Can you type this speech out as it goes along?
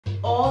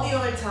All the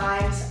other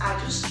times, I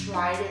just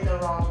tried it the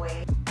wrong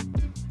way.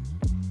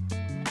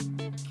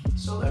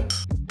 So good.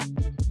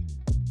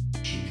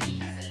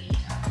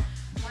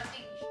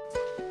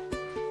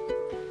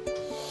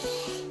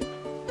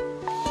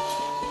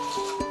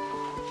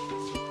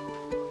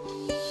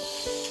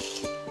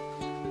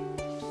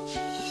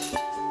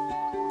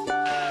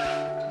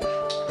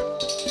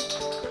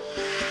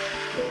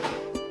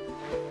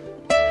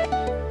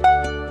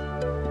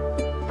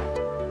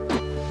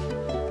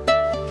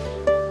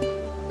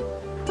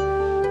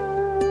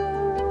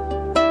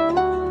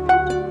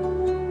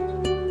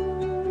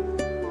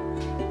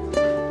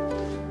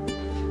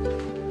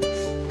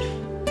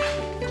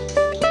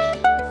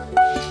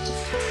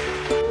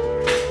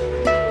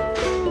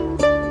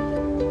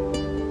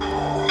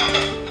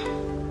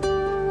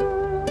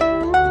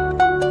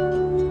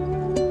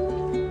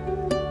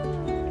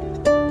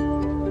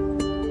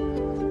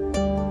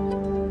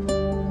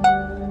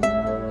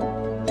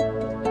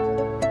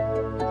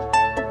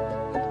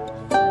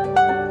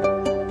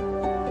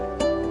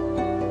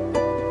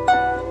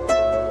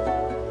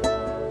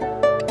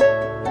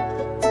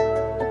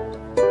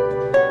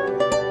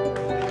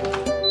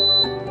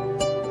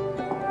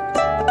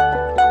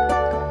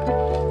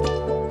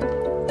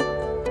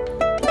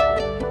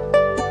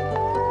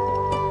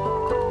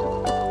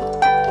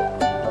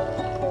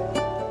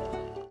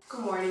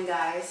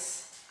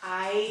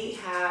 I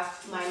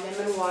have my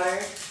lemon water.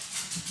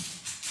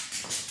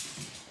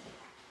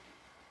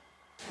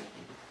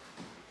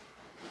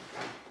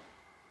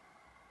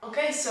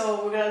 Okay,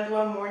 so we're gonna do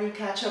a morning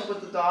catch up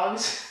with the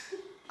dogs.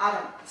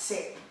 Adam,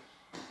 sit.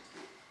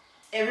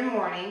 Every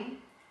morning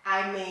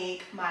I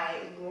make my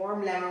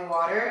warm lemon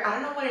water. I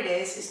don't know what it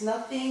is. It's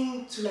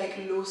nothing to like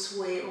lose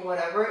weight or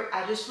whatever.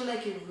 I just feel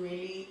like it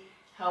really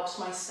helps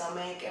my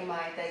stomach and my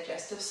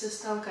digestive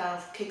system kind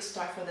of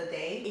kickstart for the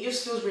day. It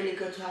just feels really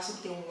good to have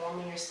something warm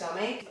in your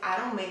stomach. If I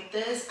don't make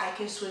this, I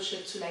can switch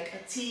it to like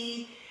a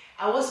tea.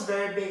 I was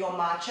very big on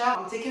matcha.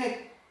 I'm taking a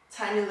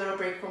tiny little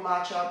break from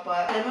matcha,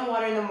 but lemon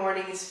water in the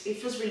morning, it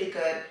feels really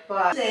good.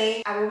 But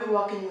today I will be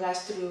walking you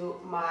guys through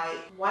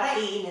what I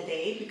eat in a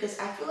day, because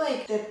I feel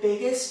like the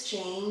biggest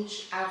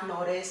change I've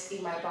noticed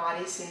in my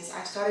body since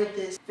I started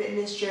this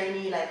fitness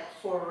journey like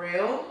for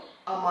real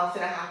a month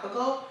and a half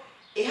ago,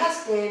 it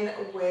has been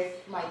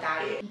with my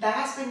diet. That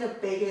has been the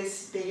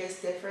biggest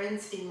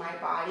difference in my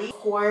body. Of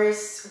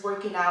course,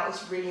 working out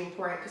is really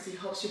important because it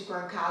helps you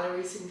burn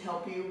calories and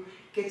help you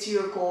get to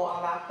your goal a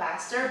lot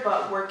faster.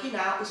 But working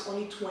out is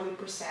only 20%.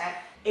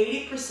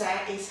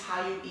 80% is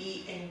how you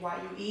eat and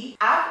what you eat.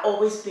 I've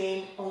always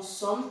been on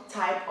some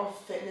type of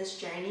fitness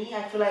journey.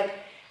 I feel like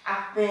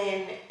I've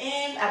been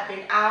in, I've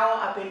been out,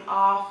 I've been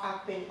off,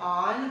 I've been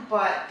on.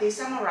 But this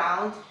time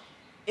around,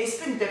 it's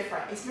been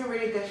different. It's been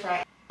really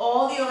different.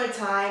 All the other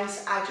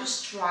times, I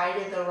just tried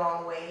it the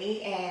wrong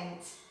way, and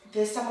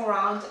this time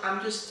around,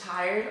 I'm just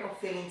tired of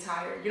feeling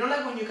tired. You know,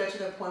 like when you get to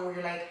the point where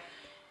you're like,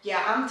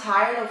 yeah, I'm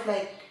tired of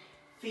like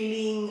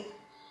feeling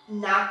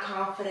not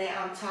confident.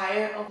 I'm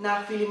tired of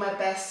not feeling my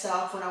best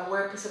self when I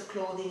wear a piece of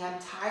clothing. I'm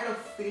tired of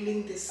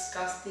feeling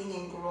disgusting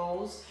and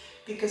gross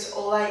because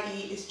all I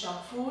eat is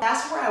junk food.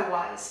 That's where I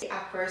was.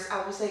 At first,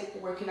 I was like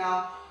working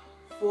out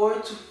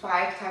 4 to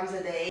 5 times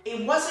a day.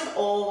 It wasn't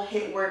all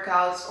HIIT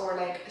workouts or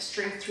like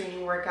strength training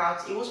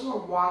workouts. It was more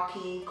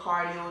walking,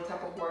 cardio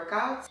type of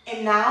workouts.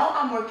 And now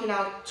I'm working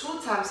out 2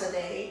 times a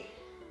day,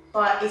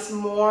 but it's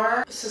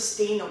more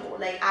sustainable.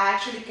 Like I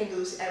actually can do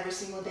this every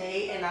single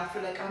day and I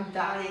feel like I'm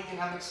dying and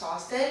I'm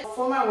exhausted.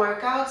 For my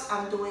workouts,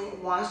 I'm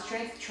doing 1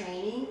 strength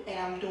training and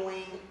I'm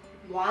doing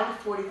 1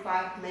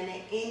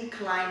 45-minute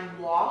incline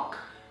walk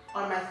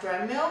on my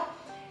treadmill.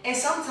 And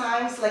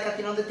sometimes, like at the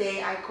end of the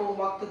day, I go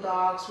walk the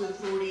dogs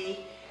with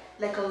Rudy,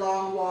 like a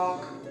long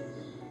walk.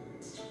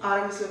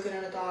 Adam is looking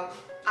at the dog.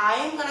 I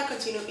am gonna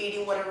continue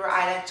eating whatever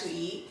I like to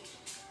eat,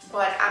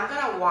 but I'm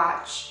gonna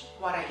watch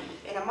what I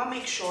eat. And I'm gonna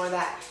make sure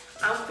that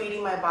I'm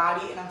feeding my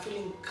body and I'm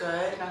feeling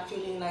good and I'm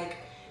feeling like,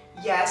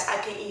 yes,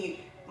 I can eat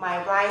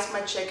my rice,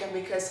 my chicken,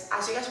 because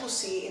as you guys will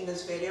see in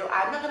this video,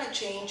 I'm not gonna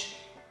change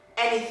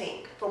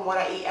anything from what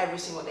I eat every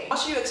single day. I'll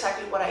show you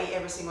exactly what I eat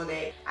every single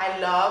day. I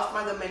love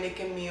my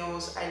Dominican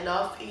meals. I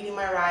love eating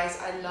my rice.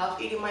 I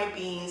love eating my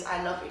beans.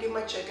 I love eating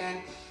my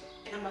chicken,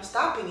 and I'm not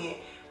stopping it.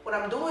 What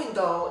I'm doing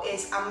though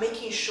is I'm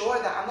making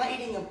sure that I'm not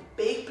eating a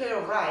big plate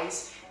of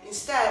rice.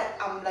 Instead,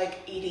 I'm like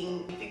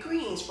eating leafy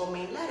greens,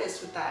 romaine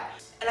lettuce with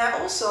that. And I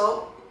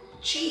also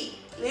cheat.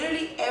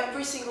 Literally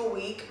every single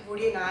week,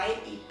 Rudy and I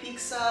eat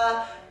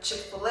pizza,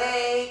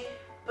 Chick-fil-A.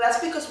 But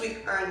that's because we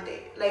earned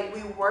it. Like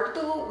we work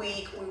the whole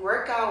week, we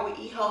work out,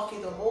 we eat healthy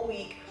the whole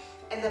week,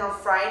 and then on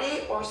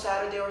Friday or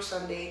Saturday or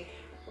Sunday,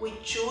 we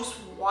choose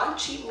 1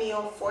 cheat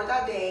meal for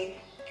that day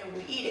and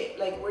we eat it.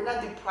 Like we're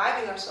not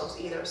depriving ourselves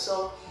either.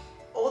 So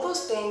all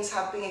those things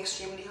have been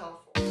extremely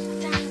helpful.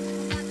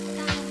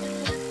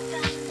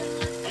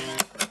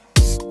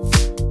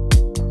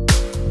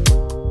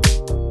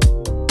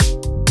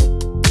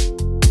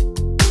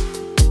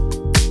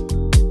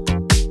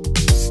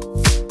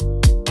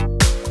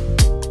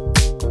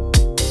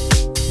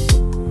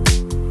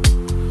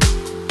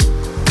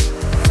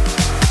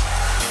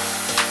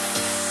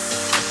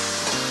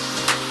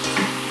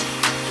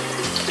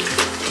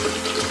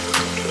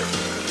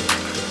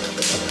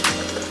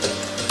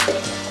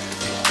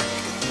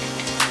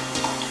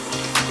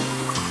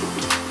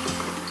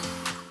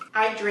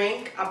 I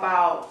drink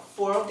about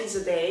 4 of these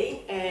a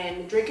day,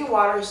 and drinking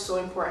water is so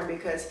important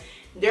because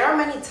there are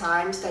many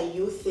times that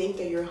you think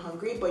that you're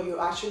hungry, but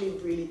you're actually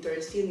really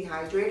thirsty and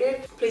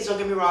dehydrated. Please don't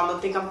get me wrong,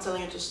 don't think I'm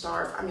telling you to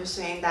starve. I'm just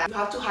saying that you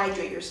have to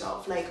hydrate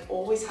yourself. Like,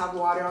 always have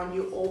water on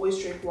you,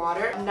 always drink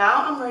water.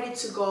 Now I'm ready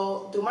to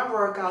go do my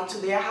workout.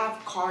 Today I have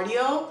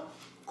cardio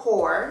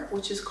core,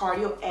 which is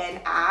cardio and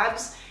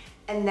abs.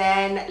 And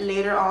then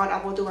later on I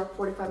will do a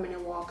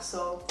 45-minute walk.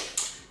 So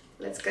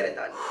let's get it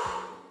done.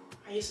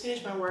 I just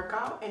finished my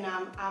workout and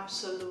I'm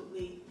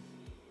absolutely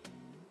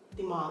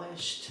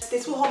demolished.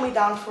 This will hold me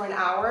down for an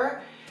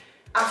hour.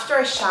 After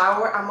I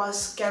shower, I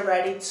must get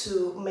ready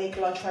to make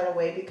lunch right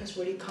away because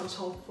Rudy comes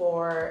home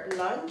for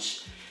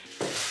lunch.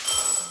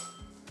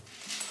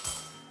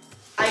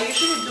 I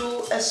usually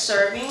do a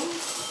serving.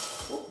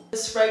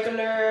 This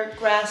regular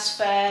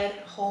grass-fed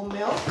whole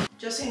milk,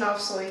 just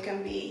enough so it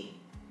can be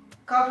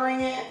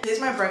covering it. This is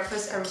my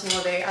breakfast every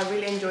single day. I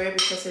really enjoy it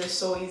because it is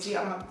so easy.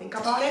 I don't have to think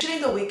about it.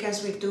 Usually the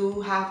weekends we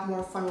do have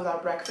more fun with our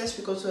breakfast.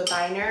 We go to a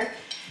diner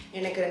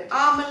and I get an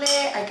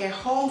omelet, I get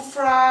home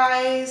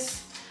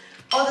fries,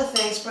 all the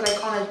things, but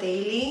like on a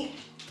daily,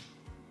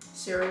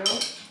 cereal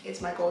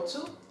is my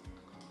go-to.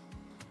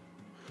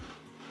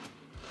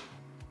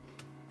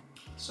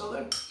 So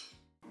good.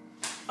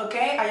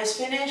 Okay, I just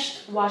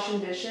finished washing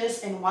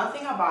dishes, and one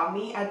thing about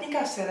me, I think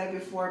I've said that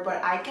before,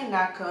 but I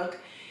cannot cook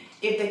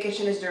if the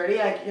kitchen is dirty.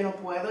 Like, yo no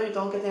puedo, yo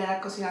tengo que tener la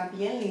cocina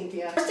bien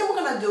limpia. First thing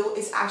we're gonna do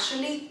is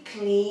actually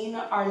clean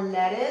our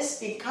lettuce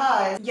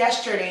because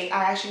yesterday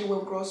I actually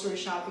went grocery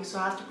shopping, so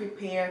I have to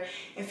prepare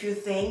a few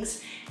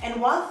things.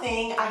 And one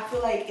thing I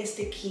feel like is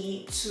the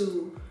key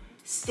to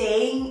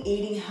staying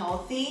eating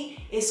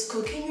healthy is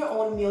cooking your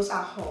own meals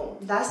at home.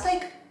 That's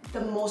like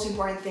the most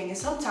important thing, and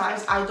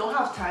sometimes I don't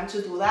have time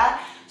to do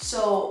that,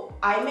 so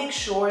I make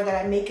sure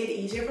that I make it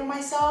easier for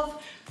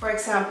myself. For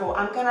example,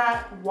 I'm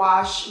gonna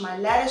wash my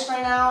lettuce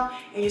right now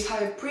and just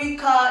have it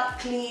pre-cut,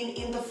 clean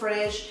in the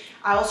fridge.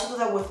 I also do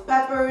that with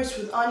peppers,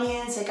 with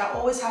onions. Like, I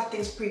always have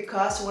things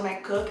pre-cut, so when I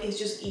cook, it's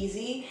just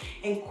easy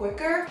and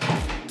quicker.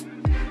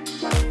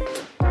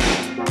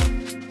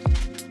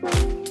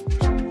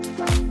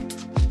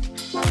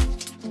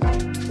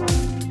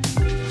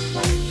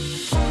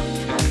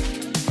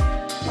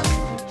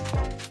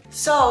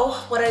 So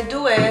what I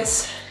do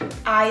is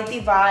I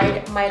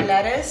divide my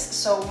lettuce,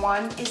 so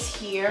one is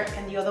here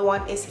and the other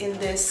one is in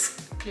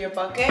this clear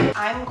bucket.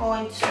 I'm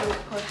going to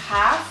put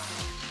half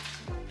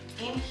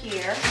in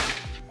here,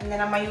 and then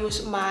I'm gonna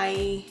use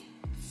my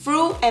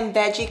fruit and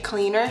veggie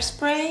cleaner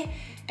spray,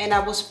 and I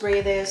will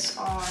spray this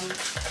on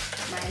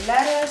my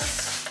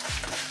lettuce.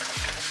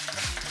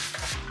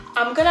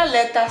 I'm gonna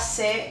let that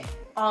sit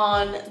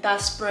on that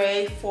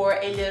spray for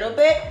a little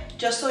bit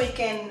just so it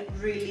can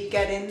really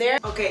get in there.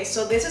 Okay,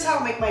 so this is how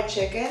I make my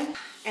chicken,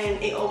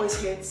 and it always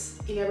hits,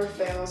 it never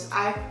fails.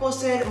 I've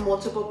posted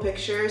multiple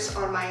pictures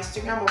on my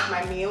Instagram of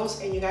my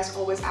meals, and you guys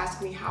always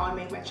ask me how I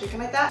make my chicken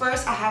like that.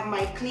 First, I have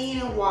my clean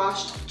and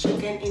washed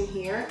chicken in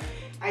here.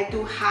 I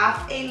do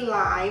half a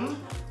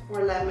lime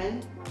or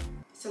lemon.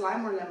 It's a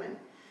lime or lemon.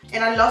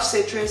 And I love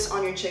citrus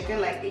on your chicken,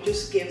 like it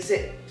just gives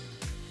it,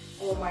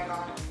 oh my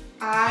god.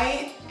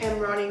 I am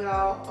running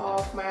out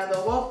of my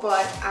adobo,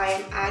 but I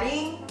am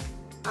adding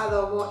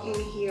adobo in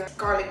here.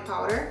 Garlic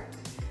powder,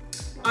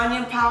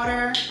 onion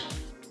powder.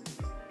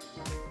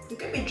 You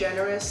can be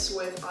generous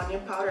with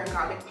onion powder and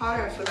garlic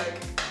powder. I feel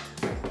like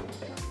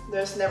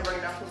there's never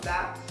enough of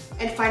that.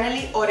 And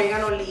finally,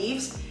 oregano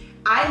leaves.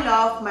 I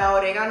love my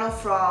oregano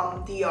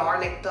from DR,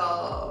 like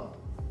the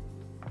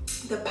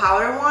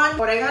powder one.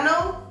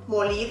 Oregano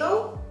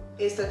molido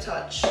is the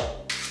touch.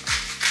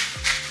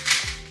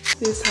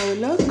 This is how it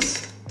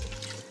looks.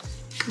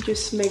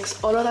 Just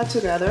mix all of that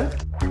together.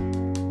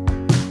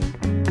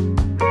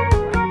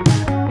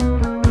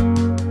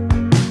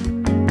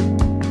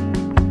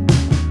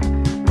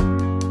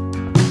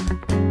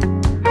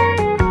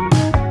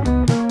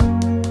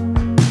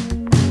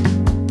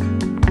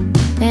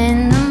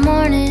 In the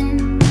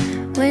morning,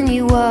 when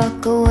you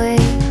walk away,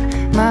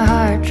 my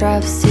heart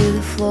drops to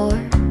the floor.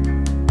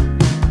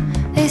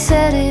 They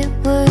said it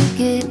would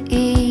get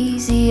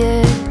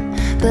easier,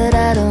 but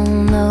I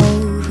don't know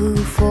who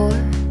for.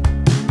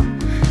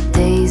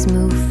 Days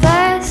move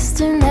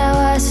faster now,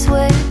 I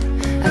swear.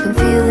 I can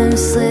feel them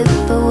slip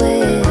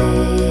away.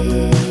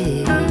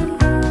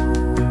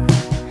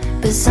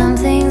 But some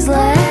things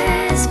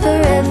last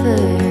forever,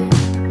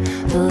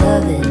 the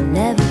love that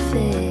never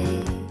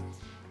fades.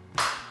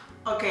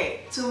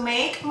 Okay, to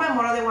make my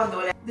moro de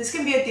guandule, this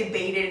can be a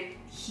debated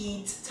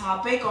heat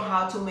topic on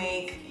how to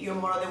make your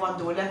moro de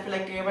guandule. I feel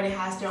like everybody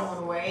has their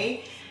own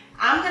way.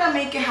 I'm gonna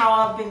make it how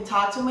I've been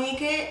taught to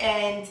make it,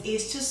 and it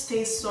just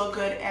tastes so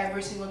good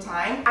every single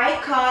time. I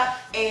cut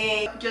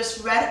a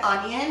just red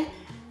onion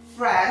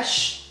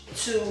fresh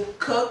to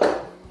cook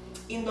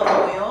in the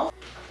oil.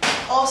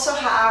 Also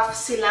have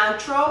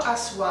cilantro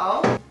as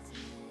well.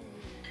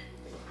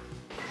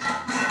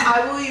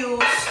 I will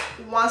use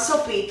one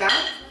sopita,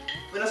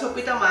 una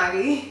sopita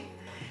Maggi,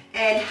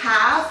 and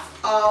half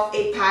of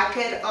a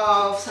packet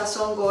of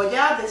sazon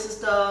Goya. This is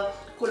the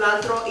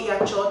culantro y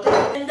achote.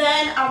 And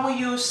then I will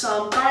use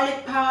some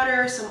garlic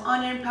powder, some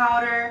onion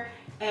powder,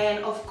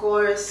 and of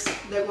course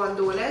the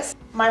guandules.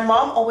 My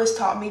mom always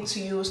taught me to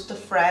use the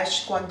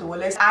fresh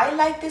guandules. I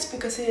like this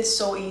because it is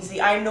so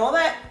easy. I know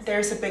that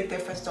there's a big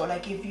difference though.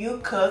 Like if you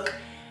cook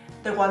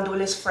the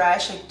guandules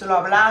fresh, like tú lo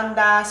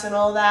ablandas and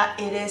all that,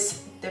 it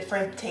is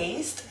different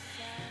taste.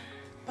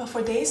 But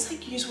for days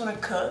like you just want to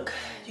cook,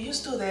 you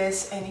just do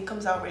this and it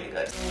comes out really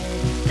good.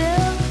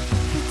 The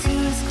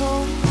tea is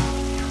cold,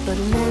 but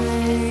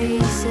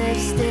memories have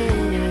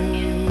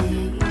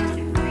stayed.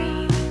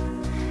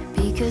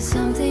 Because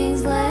some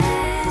things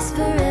last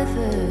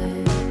forever,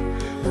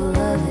 the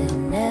love it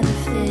never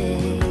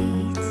fades.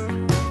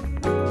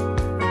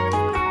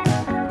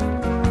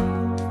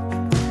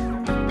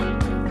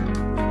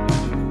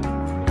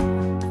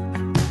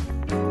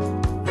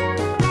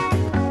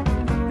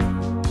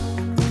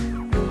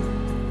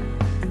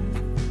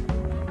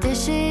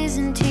 Dishes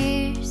and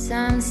tears,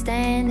 I'm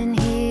standing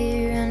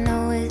here. I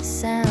know it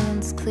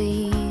sounds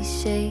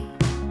cliche.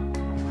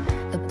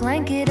 A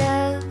blanket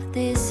of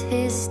this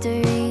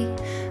history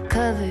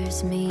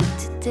covers me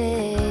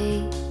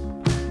today.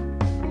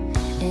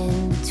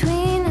 In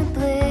between the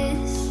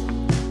bliss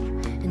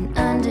and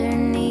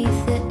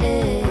underneath the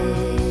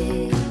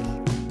egg.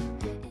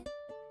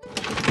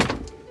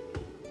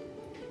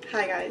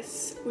 Hi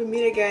guys, we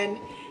meet again.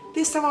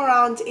 This time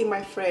around in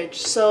my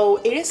fridge. So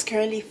it is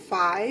currently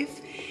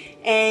 5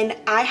 and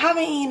I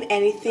haven't eaten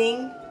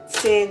anything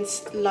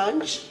since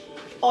lunch.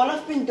 All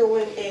I've been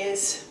doing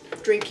is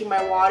drinking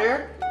my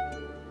water.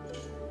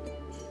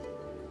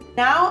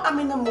 Now I'm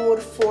in the mood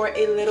for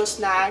a little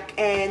snack,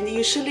 and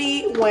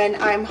usually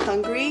when I'm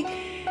hungry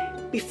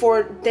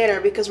before dinner,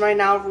 because right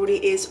now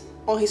Rudy is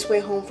on his way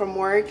home from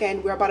work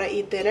and we're about to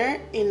eat dinner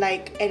in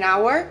like an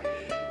hour.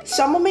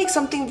 So I'm gonna make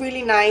something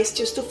really nice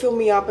just to fill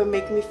me up and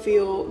make me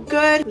feel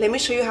good. Let me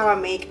show you how I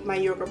make my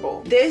yogurt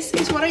bowl. This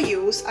is what I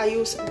use. I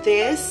use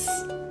this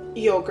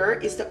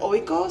yogurt. It's the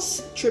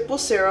Oikos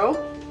 000.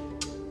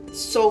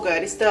 So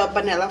good. It's the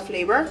vanilla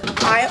flavor.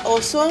 I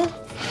also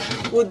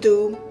would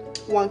do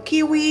 1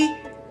 kiwi,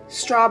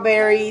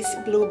 strawberries,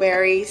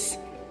 blueberries.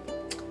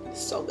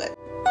 So good.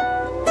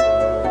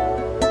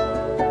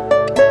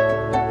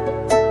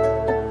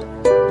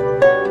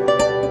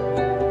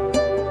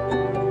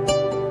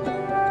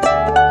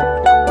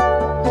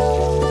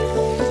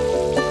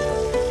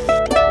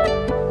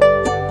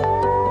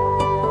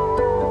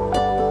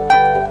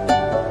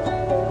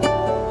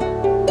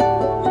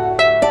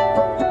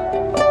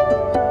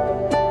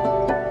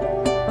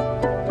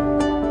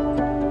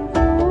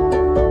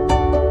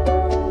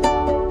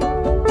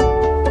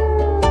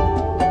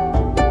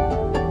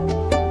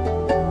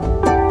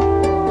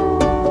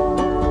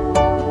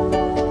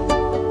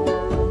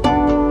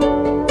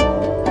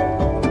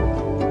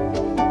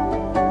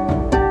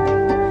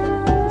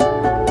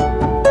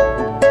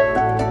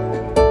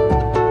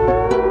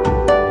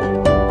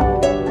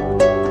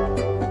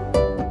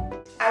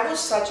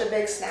 Such a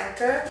big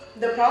snacker.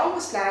 The problem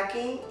with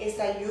snacking is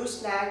that you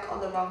snack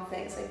on the wrong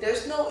things. Like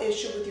there's no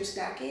issue with you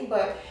snacking,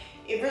 but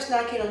if you're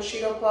snacking on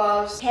Cheeto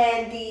Puffs,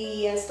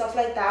 candy, and stuff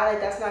like that,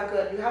 like that's not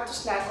good. You have to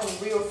snack on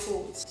real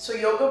foods. So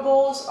yogurt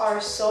bowls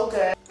are so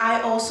good.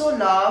 I also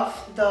love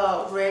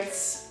the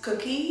Ritz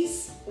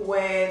cookies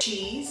with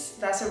cheese.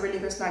 That's a really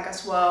good snack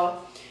as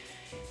well.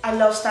 I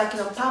love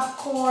snacking on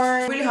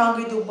popcorn. Really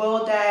hungry, do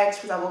boiled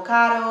eggs with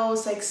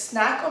avocados. Like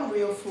snack on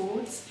real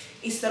foods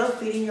instead of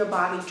feeding your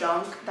body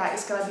junk that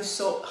is gonna be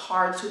so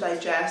hard to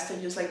digest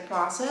and just like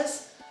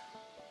process.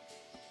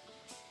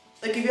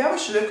 Like if you have a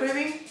sugar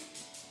craving,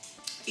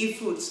 eat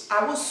fruits.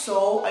 I was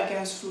so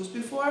against fruits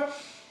before.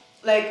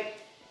 Like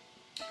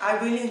I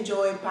really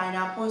enjoy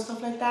pineapple and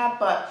stuff like that,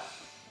 but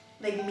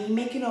like me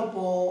making a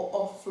bowl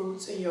of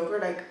fruits and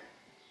yogurt, like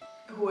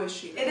who is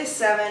she? It is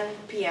 7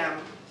 p.m.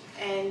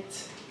 and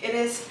it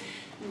is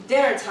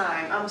dinner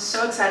time. I'm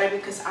so excited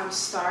because I'm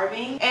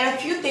starving. And a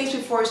few things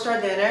before we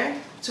start dinner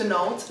to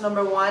note.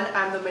 Number one,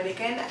 I'm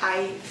Dominican.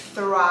 I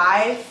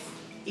thrive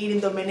eating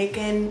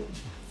Dominican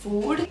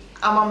food.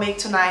 I'm gonna make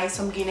tonight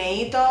some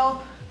guineito,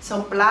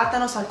 some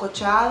plátano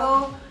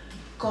sancochado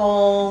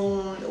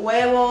con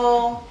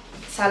huevo,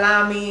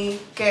 salami,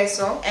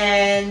 queso,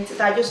 and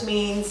that just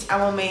means I'm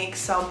gonna make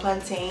some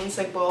plantains,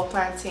 like boiled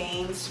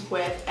plantains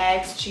with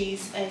eggs,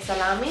 cheese, and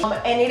salami.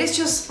 And it is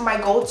just my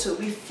go-to.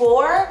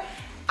 Before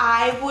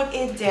I would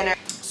eat dinner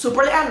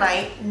super late at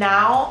night.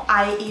 Now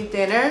I eat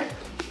dinner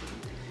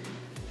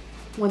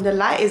when the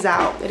light is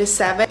out. It is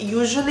 7.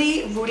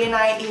 Usually Rudy and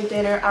I eat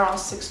dinner around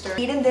 6:30.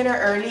 Eating dinner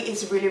early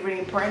is really, really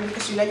important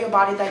because you let your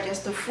body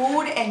digest the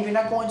food and you're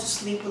not going to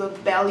sleep with a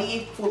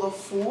belly full of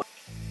food.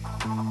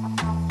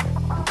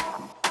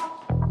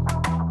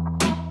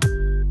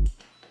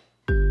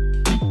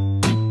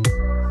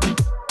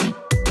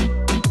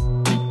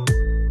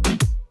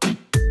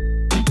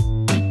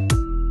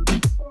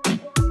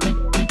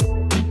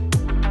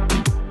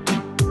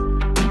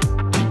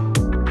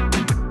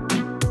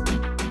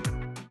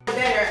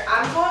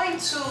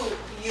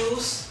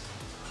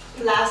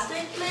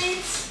 Plastic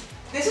plates.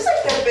 This is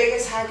like the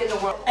biggest hack in the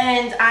world.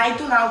 And I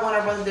do not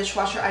want to run the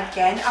dishwasher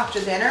again after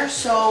dinner,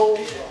 so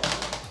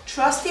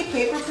trusty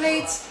paper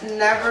plates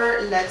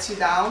never lets you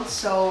down.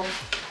 So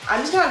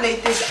I'm just gonna lay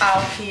this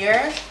out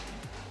here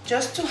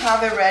just to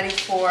have it ready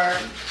for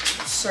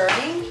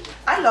serving.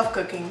 I love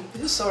cooking.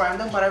 This is so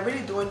random, but I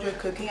really do enjoy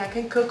cooking. I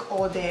can cook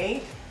all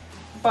day,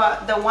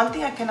 but the one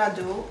thing I cannot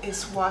do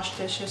is wash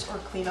dishes or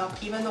clean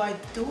up, even though I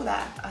do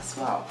that as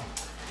well.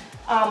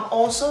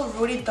 Also,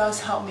 Rudy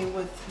does help me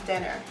with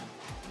dinner.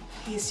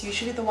 He's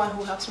usually the one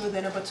who helps me with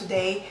dinner, but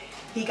today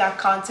he got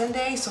content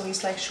day, so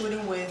he's like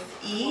shooting with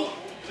E.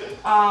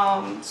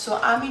 So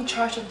I'm in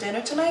charge of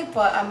dinner tonight,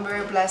 but I'm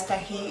very blessed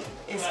that he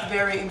is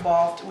very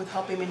involved with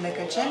helping me in the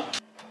kitchen.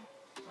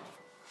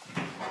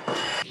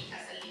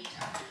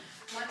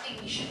 One thing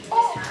you should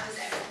always have is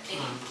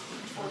everything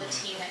for the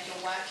team that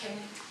you're working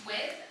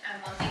with,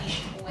 and one thing you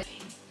should always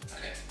be.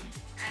 Okay.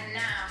 And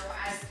now,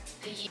 as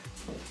the year.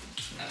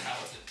 That's how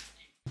it is.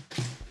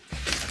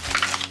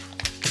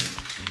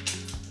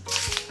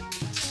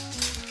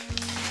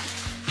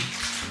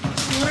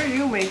 What are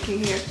you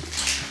making here?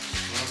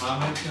 I'm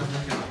making a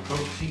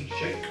protein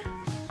shake.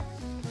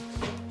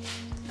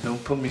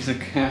 Don't put me in the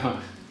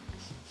camera.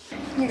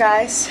 You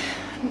guys,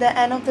 the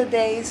end of the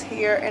day is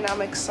here and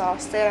I'm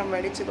exhausted. I'm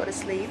ready to go to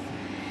sleep.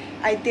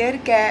 I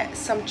did get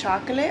some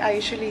chocolate. I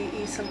usually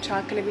eat some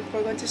chocolate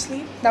before going to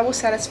sleep. That will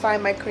satisfy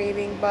my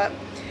craving, but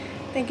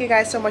thank you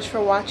guys so much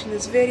for watching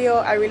this video.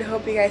 I really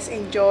hope you guys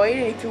enjoyed,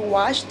 and if you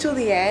watched to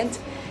the end,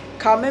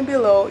 comment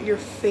below your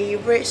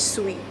favorite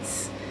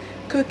sweets.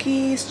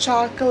 Cookies,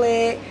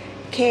 chocolate,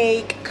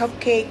 cake,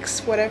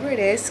 cupcakes, whatever it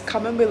is,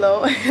 comment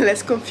below.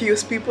 Let's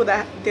confuse people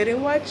that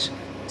didn't watch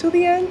to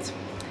the end.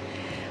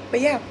 But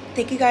yeah,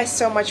 thank you guys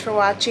so much for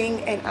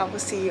watching, and I will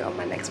see you on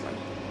my next one.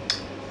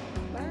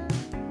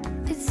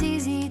 It's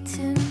easy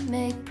to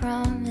make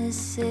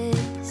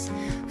promises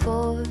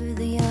for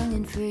the young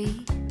and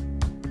free,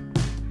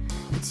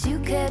 but you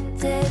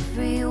kept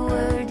every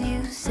word